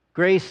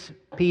Grace,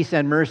 peace,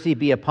 and mercy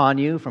be upon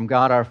you from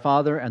God our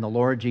Father and the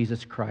Lord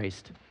Jesus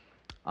Christ.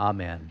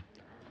 Amen.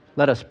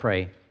 Let us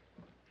pray.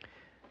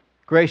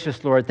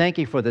 Gracious Lord, thank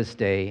you for this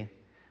day.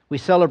 We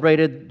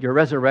celebrated your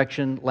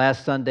resurrection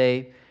last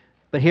Sunday,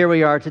 but here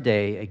we are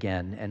today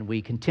again, and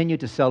we continue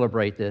to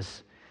celebrate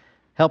this.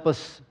 Help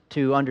us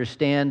to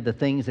understand the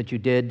things that you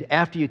did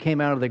after you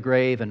came out of the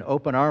grave and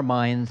open our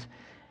minds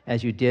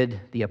as you did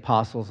the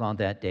apostles on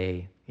that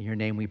day. In your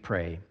name we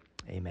pray.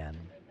 Amen.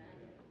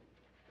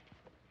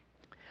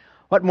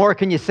 What more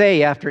can you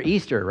say after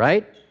Easter,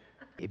 right?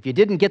 If you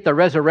didn't get the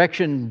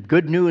resurrection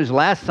good news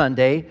last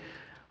Sunday,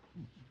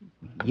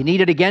 you need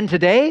it again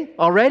today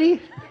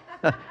already?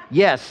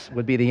 Yes,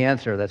 would be the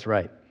answer. That's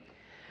right.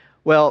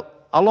 Well,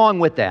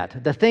 along with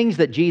that, the things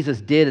that Jesus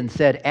did and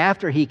said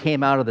after he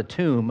came out of the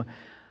tomb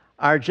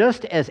are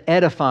just as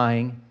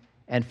edifying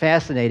and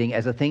fascinating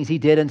as the things he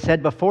did and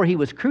said before he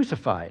was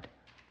crucified.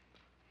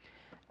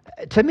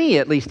 To me,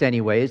 at least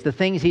anyways, the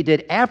things he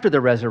did after the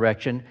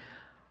resurrection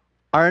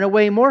are in a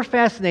way more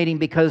fascinating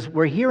because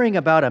we're hearing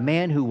about a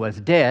man who was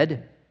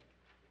dead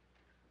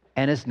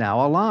and is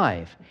now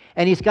alive.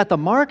 And he's got the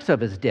marks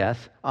of his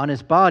death on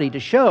his body to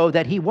show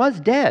that he was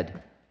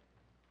dead.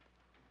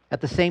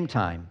 At the same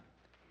time,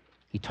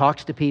 he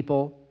talks to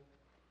people,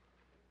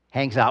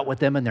 hangs out with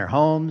them in their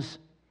homes,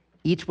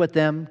 eats with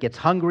them, gets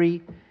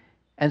hungry,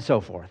 and so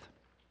forth.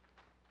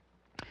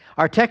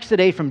 Our text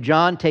today from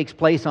John takes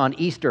place on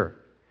Easter,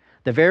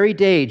 the very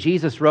day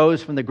Jesus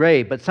rose from the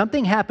grave. But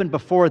something happened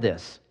before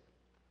this.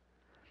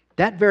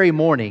 That very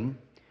morning,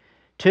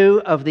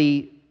 two of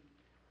the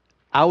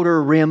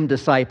outer rim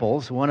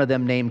disciples, one of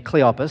them named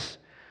Cleopas,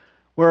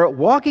 were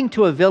walking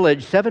to a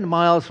village 7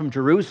 miles from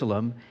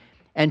Jerusalem,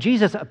 and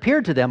Jesus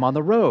appeared to them on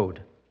the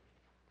road.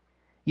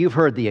 You've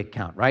heard the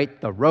account, right?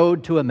 The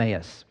road to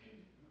Emmaus.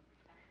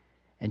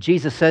 And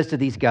Jesus says to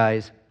these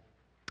guys,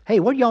 "Hey,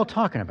 what are y'all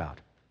talking about?"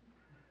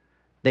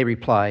 They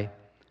reply,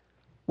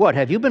 "What,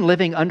 have you been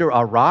living under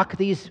a rock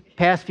these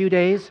past few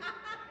days?"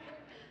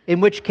 In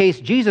which case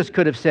Jesus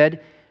could have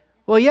said,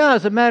 "Well, yeah,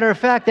 as a matter of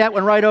fact, that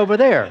one right over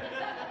there."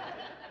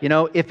 You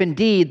know, if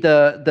indeed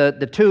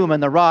the tomb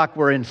and the rock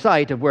were in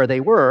sight of where they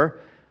were.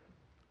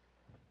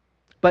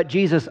 But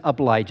Jesus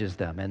obliges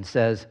them and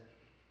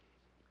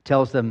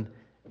tells them,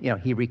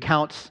 he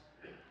recounts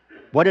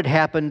what had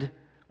happened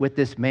with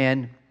this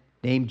man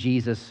named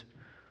Jesus,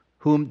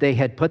 whom they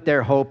had put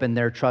their hope and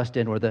their trust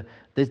in, or this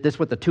is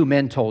what the two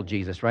men told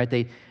Jesus, right?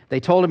 They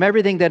told him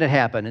everything that had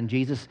happened, and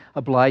Jesus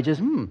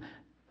obliges,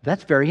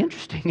 that's very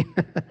interesting.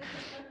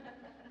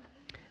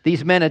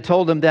 These men had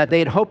told him that they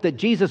had hoped that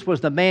Jesus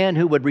was the man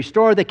who would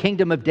restore the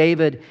kingdom of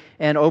David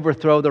and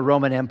overthrow the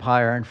Roman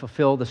Empire and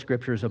fulfill the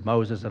scriptures of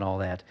Moses and all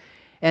that.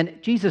 And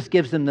Jesus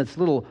gives them this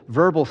little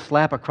verbal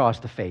slap across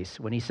the face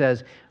when he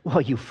says,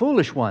 "Well, you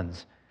foolish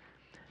ones,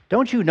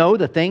 don't you know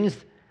the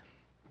things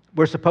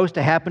were supposed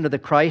to happen to the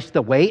Christ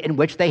the way in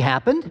which they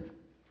happened?"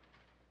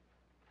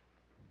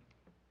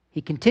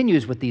 He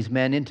continues with these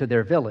men into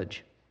their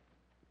village,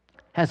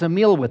 has a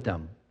meal with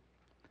them,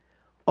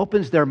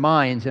 opens their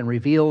minds and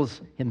reveals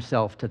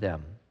himself to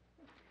them,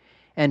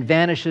 and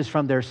vanishes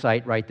from their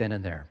sight right then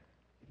and there.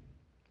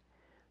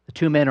 The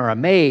two men are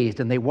amazed,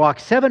 and they walk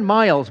 7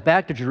 miles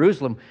back to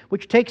Jerusalem,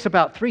 which takes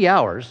about 3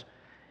 hours.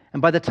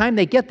 And by the time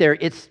they get there,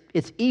 it's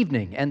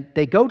evening, and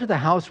they go to the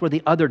house where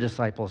the other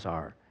disciples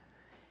are,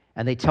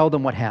 and they tell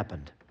them what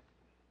happened.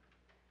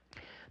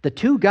 The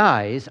two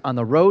guys on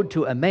the road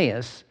to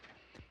Emmaus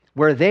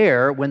were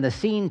there when the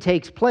scene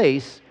takes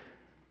place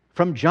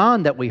from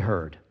John that we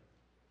heard.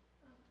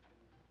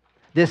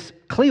 This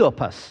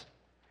Cleopas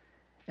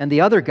and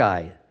the other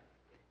guy,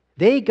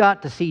 they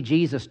got to see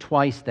Jesus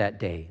twice that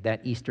day,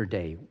 that Easter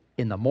day,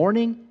 in the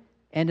morning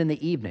and in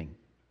the evening.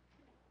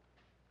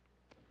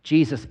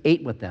 Jesus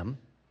ate with them,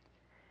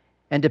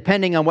 and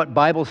depending on what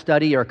Bible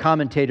study or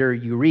commentator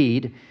you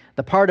read,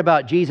 the part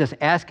about Jesus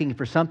asking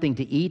for something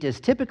to eat is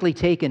typically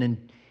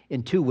taken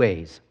in two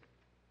ways.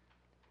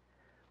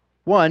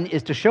 One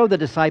is to show the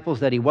disciples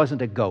that he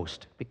wasn't a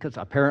ghost, because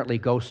apparently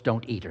ghosts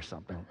don't eat or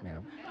something.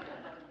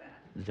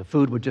 The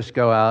food would just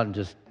go out and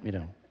just,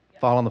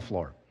 fall on the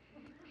floor.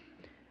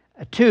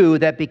 Two,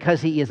 that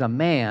because he is a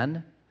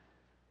man,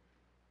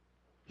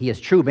 he is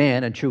true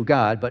man and true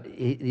God, but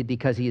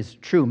because he is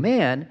true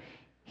man,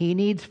 he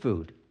needs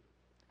food.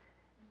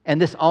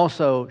 And this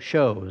also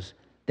shows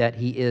that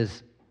he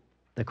is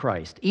the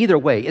Christ. Either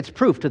way, it's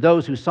proof to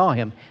those who saw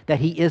him that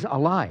he is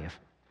alive.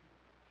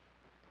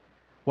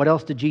 What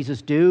else did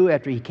Jesus do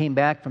after he came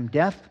back from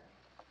death?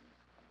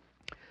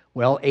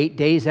 Well, 8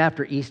 days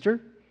after Easter,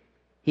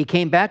 he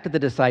came back to the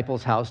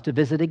disciples' house to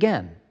visit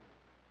again.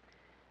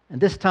 And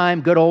this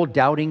time, good old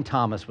doubting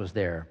Thomas was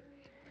there,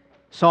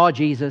 saw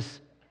Jesus,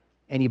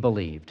 and he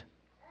believed.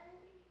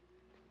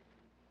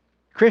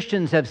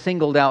 Christians have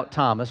singled out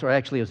Thomas, or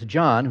actually it was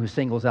John who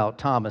singles out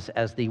Thomas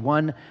as the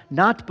one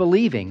not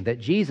believing that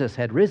Jesus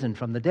had risen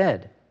from the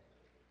dead.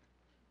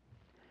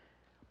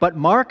 But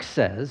Mark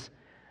says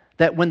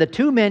that when the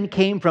two men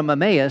came from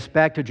Emmaus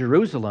back to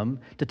Jerusalem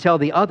to tell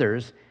the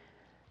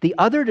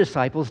other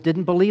disciples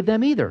didn't believe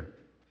them either.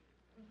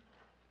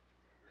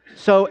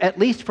 So at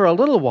least for a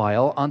little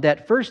while, on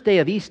that first day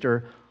of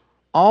Easter,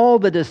 all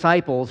the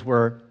disciples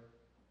were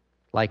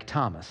like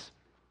Thomas.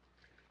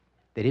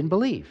 They didn't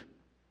believe.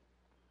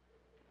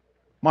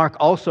 Mark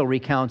also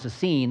recounts a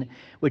scene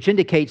which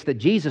indicates that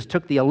Jesus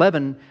took the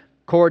 11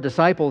 core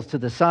disciples to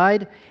the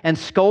side and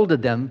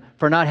scolded them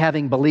for not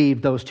having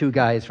believed those two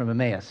guys from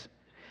Emmaus.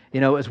 You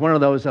know, it was one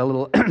of those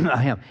little,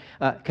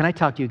 can I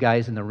talk to you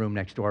guys in the room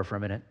next door for a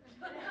minute?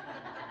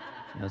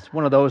 It's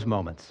one of those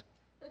moments.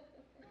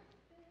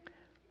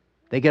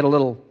 They get a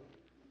little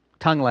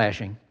tongue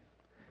lashing.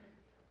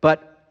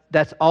 But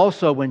that's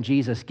also when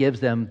Jesus gives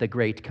them the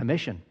Great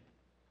Commission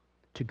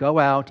to go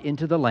out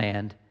into the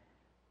land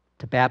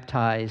to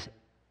baptize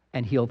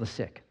and heal the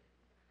sick.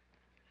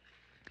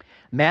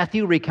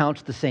 Matthew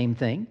recounts the same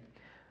thing.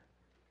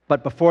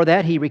 But before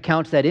that, he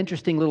recounts that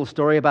interesting little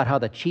story about how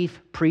the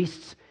chief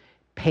priests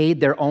paid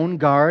their own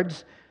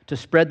guards to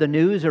spread the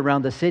news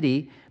around the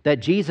city that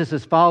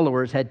Jesus'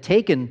 followers had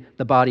taken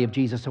the body of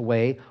Jesus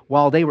away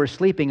while they were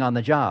sleeping on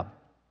the job,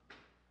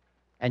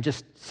 and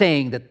just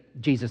saying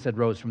that Jesus had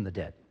rose from the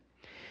dead.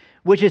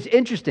 Which is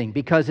interesting,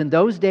 because in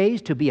those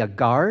days, to be a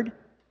guard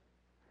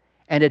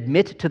and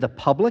admit to the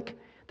public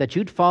that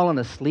you'd fallen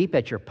asleep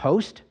at your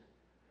post,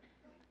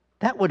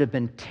 that would have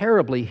been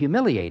terribly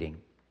humiliating.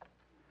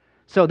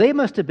 So they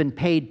must have been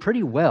paid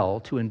pretty well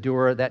to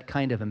endure that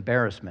kind of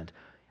embarrassment.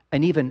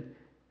 And even,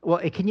 well,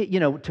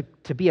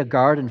 to be a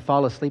guard and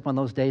fall asleep on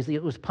those days,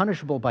 it was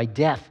punishable by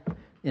death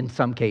in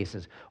some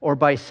cases, or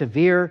by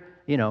severe,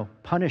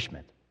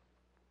 punishment.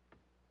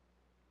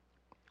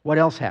 What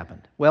else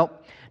happened? Well,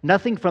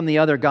 nothing from the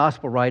other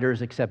gospel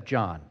writers except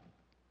John.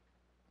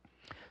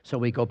 So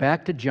we go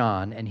back to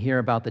John and hear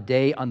about the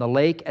day on the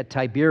lake at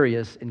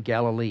Tiberias in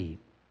Galilee.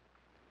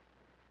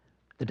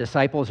 The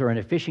disciples are in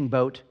a fishing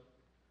boat,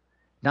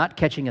 not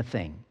catching a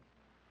thing.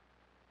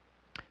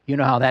 You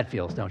know how that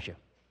feels, don't you?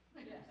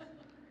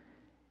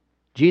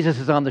 Jesus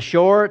is on the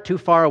shore, too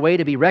far away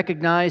to be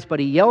recognized, but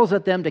he yells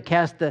at them to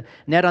cast the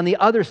net on the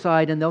other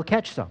side and they'll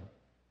catch some.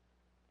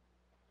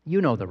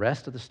 You know the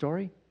rest of the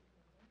story.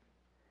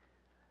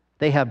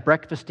 They have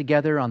breakfast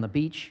together on the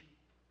beach.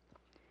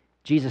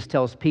 Jesus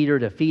tells Peter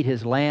to feed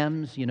his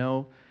lambs,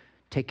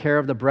 take care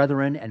of the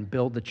brethren and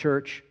build the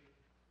church.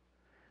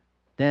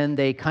 Then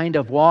they kind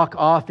of walk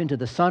off into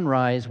the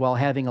sunrise while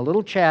having a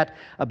little chat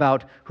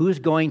about who's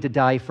going to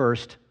die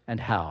first and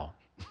how.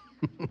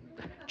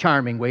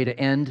 Charming way to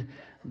end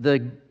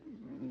the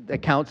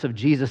accounts of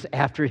Jesus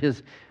after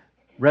his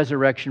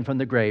resurrection from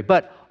the grave.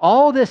 But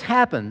all this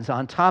happens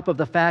on top of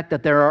the fact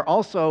that there are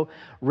also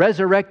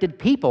resurrected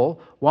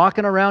people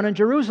walking around in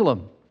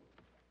Jerusalem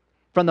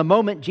from the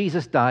moment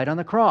Jesus died on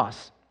the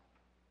cross.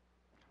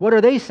 What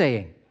are they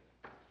saying?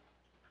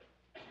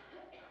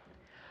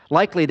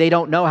 Likely they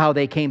don't know how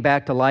they came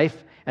back to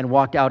life and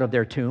walked out of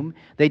their tomb.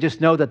 They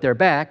just know that they're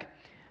back.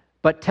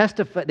 But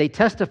they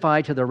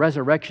testify to the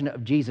resurrection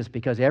of Jesus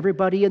because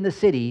everybody in the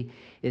city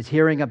is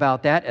hearing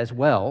about that as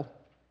well,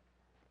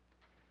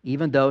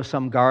 even though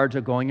some guards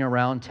are going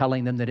around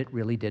telling them that it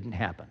really didn't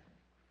happen.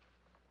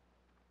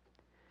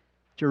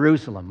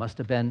 Jerusalem must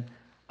have been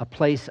a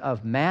place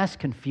of mass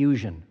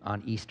confusion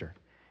on Easter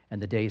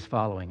and the days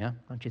following,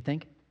 don't you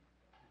think?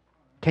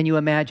 Can you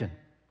imagine?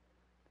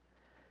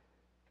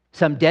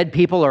 Some dead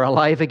people are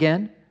alive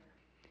again.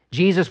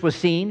 Jesus was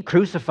seen,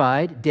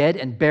 crucified, dead,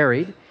 and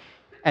buried,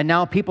 and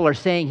now people are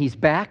saying he's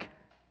back.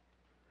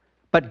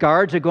 But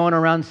guards are going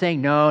around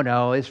saying,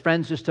 no, his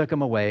friends just took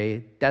him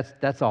away.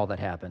 That's all that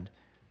happened.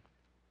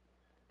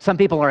 Some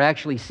people are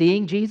actually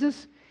seeing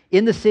Jesus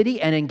in the city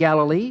and in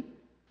Galilee.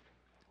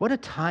 What a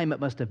time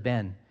it must have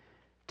been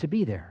to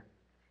be there.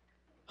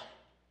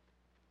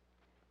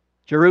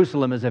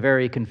 Jerusalem is a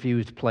very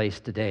confused place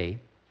today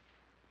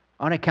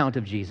on account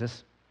of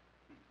Jesus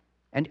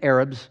and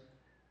Arabs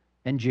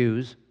and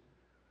Jews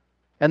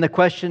and the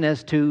question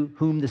as to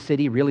whom the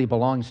city really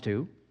belongs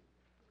to.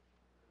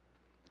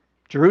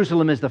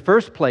 Jerusalem is the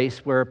first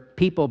place where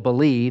people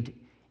believed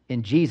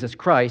in Jesus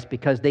Christ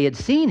because they had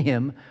seen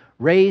him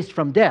raised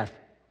from death.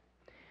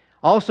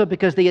 Also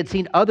because they had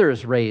seen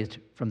others raised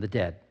from the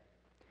dead.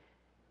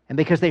 And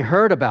because they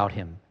heard about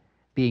him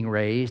being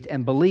raised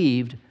and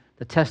believed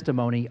the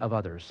testimony of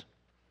others.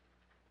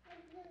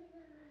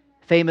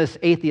 Famous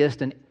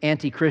atheist and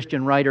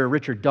anti-Christian writer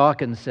Richard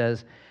Dawkins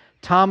says,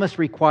 Thomas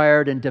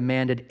required and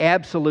demanded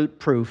absolute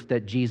proof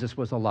that Jesus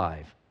was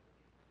alive.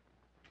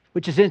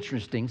 Which is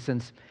interesting,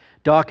 since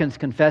Dawkins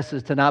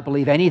confesses to not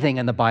believe anything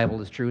in the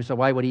Bible is true, so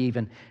why would he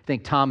even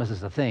think Thomas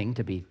is a thing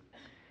to be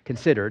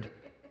considered?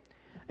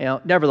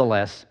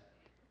 Nevertheless,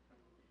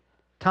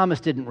 Thomas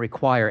didn't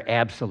require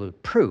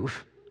absolute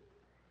proof.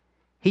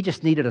 He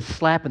just needed a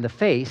slap in the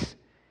face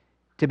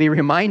to be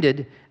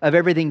reminded of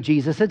everything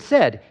Jesus had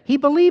said. He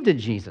believed in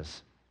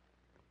Jesus.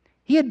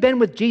 He had been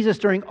with Jesus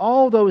during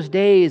all those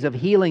days of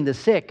healing the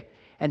sick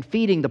and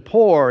feeding the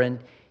poor and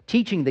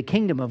teaching the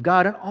kingdom of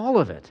God and all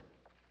of it.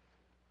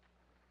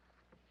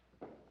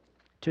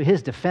 To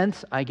his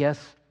defense, I guess,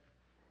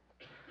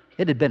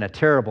 it had been a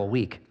terrible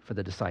week for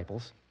the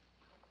disciples.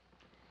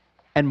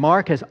 And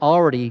Mark has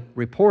already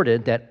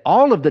reported that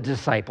all of the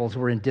disciples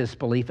were in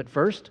disbelief at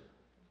first,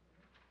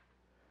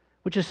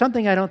 which is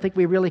something I don't think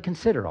we really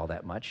consider all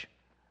that much.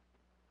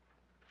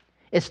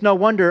 It's no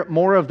wonder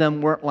more of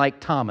them weren't like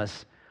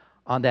Thomas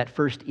on that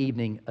first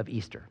evening of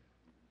Easter.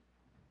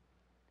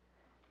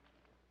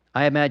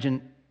 I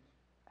imagine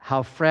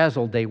how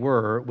frazzled they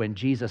were when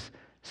Jesus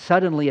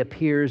suddenly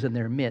appears in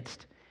their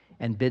midst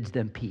and bids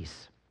them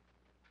peace.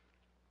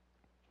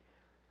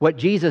 What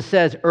Jesus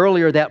says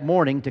earlier that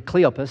morning to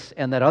Cleopas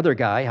and that other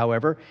guy,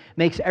 however,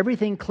 makes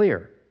everything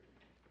clear.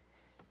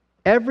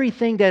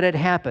 Everything that had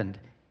happened,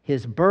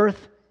 his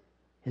birth,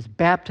 his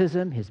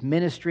baptism, his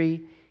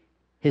ministry,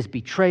 his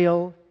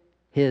betrayal,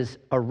 his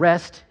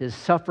arrest, his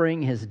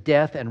suffering, his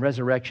death and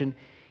resurrection,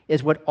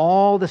 is what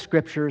all the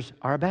Scriptures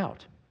are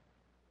about.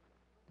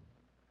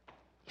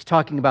 He's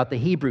talking about the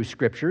Hebrew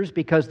Scriptures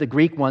because the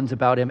Greek ones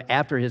about him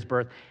after his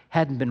birth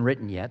hadn't been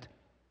written yet.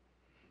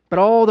 But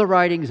all the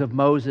writings of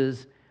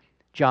Moses,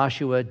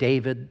 Joshua,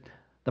 David,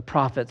 the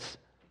prophets,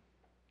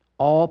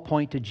 all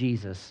point to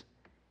Jesus,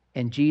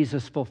 and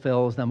Jesus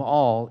fulfills them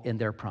all in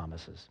their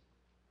promises.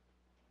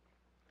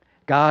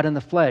 God in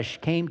the flesh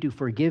came to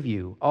forgive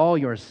you all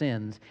your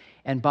sins,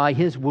 and by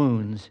His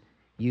wounds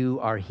you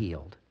are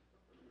healed.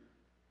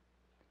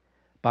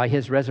 By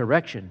His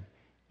resurrection,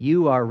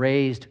 you are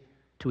raised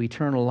to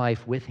eternal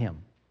life with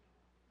Him.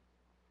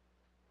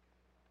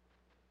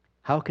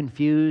 How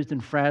confused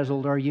and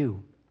frazzled are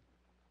you?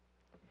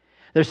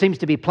 There seems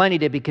to be plenty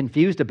to be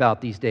confused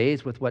about these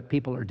days with what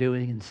people are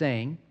doing and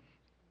saying.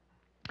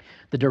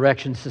 The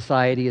direction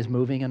society is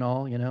moving and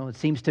all, It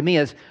seems to me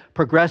as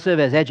progressive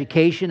as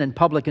education and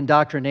public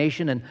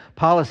indoctrination and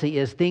policy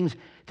is, things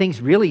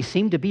really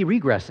seem to be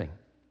regressing.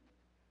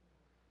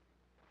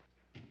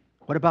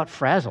 What about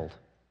frazzled?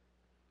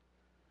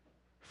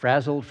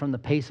 Frazzled from the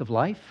pace of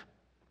life?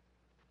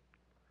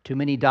 Too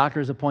many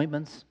doctor's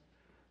appointments?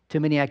 Too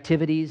many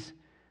activities?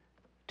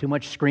 Too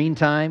much screen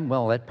time?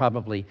 Well, that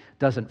probably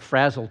doesn't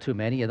frazzle too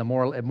many. It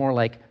more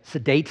like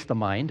sedates the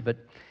mind. But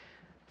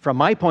from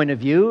my point of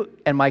view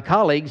and my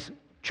colleagues,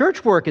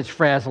 church work is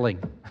frazzling.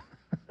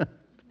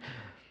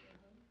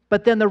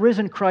 But then the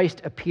risen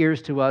Christ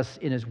appears to us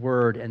in His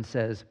Word and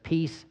says,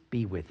 "Peace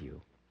be with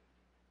you.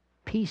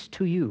 Peace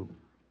to you."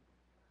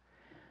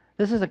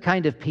 This is a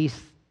kind of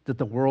peace that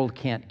the world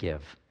can't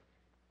give.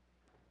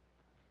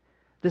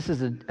 This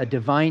is a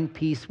divine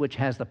peace which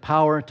has the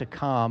power to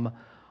calm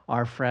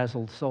our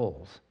frazzled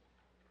souls.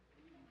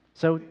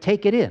 So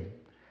take it in.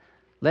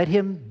 Let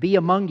Him be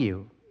among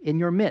you in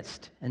your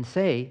midst and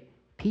say,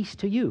 "Peace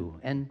to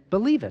you," and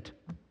believe it.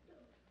 You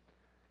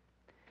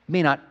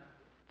may not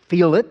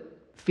feel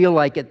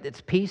like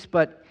it's peace,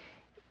 but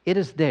it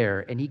is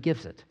there and He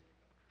gives it.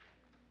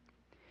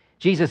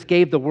 Jesus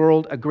gave the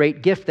world a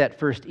great gift that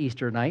first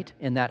Easter night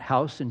in that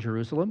house in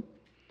Jerusalem.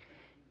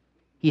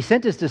 He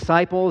sent His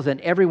disciples and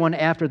everyone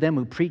after them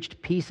who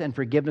preached peace and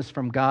forgiveness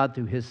from God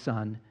through His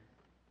Son.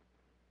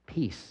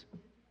 Peace.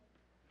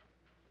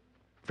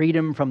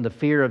 Freedom from the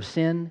fear of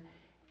sin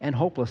and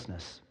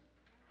hopelessness.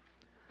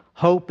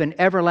 Hope and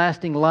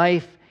everlasting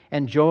life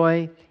and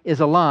joy is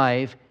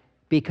alive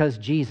because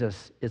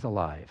Jesus is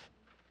alive.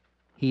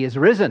 He is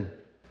risen.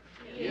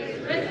 He is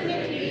risen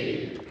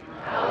indeed.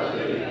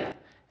 Hallelujah.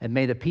 And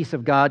may the peace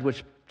of God,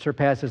 which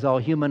surpasses all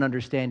human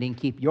understanding,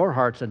 keep your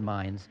hearts and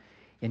minds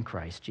in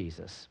Christ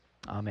Jesus.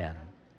 Amen.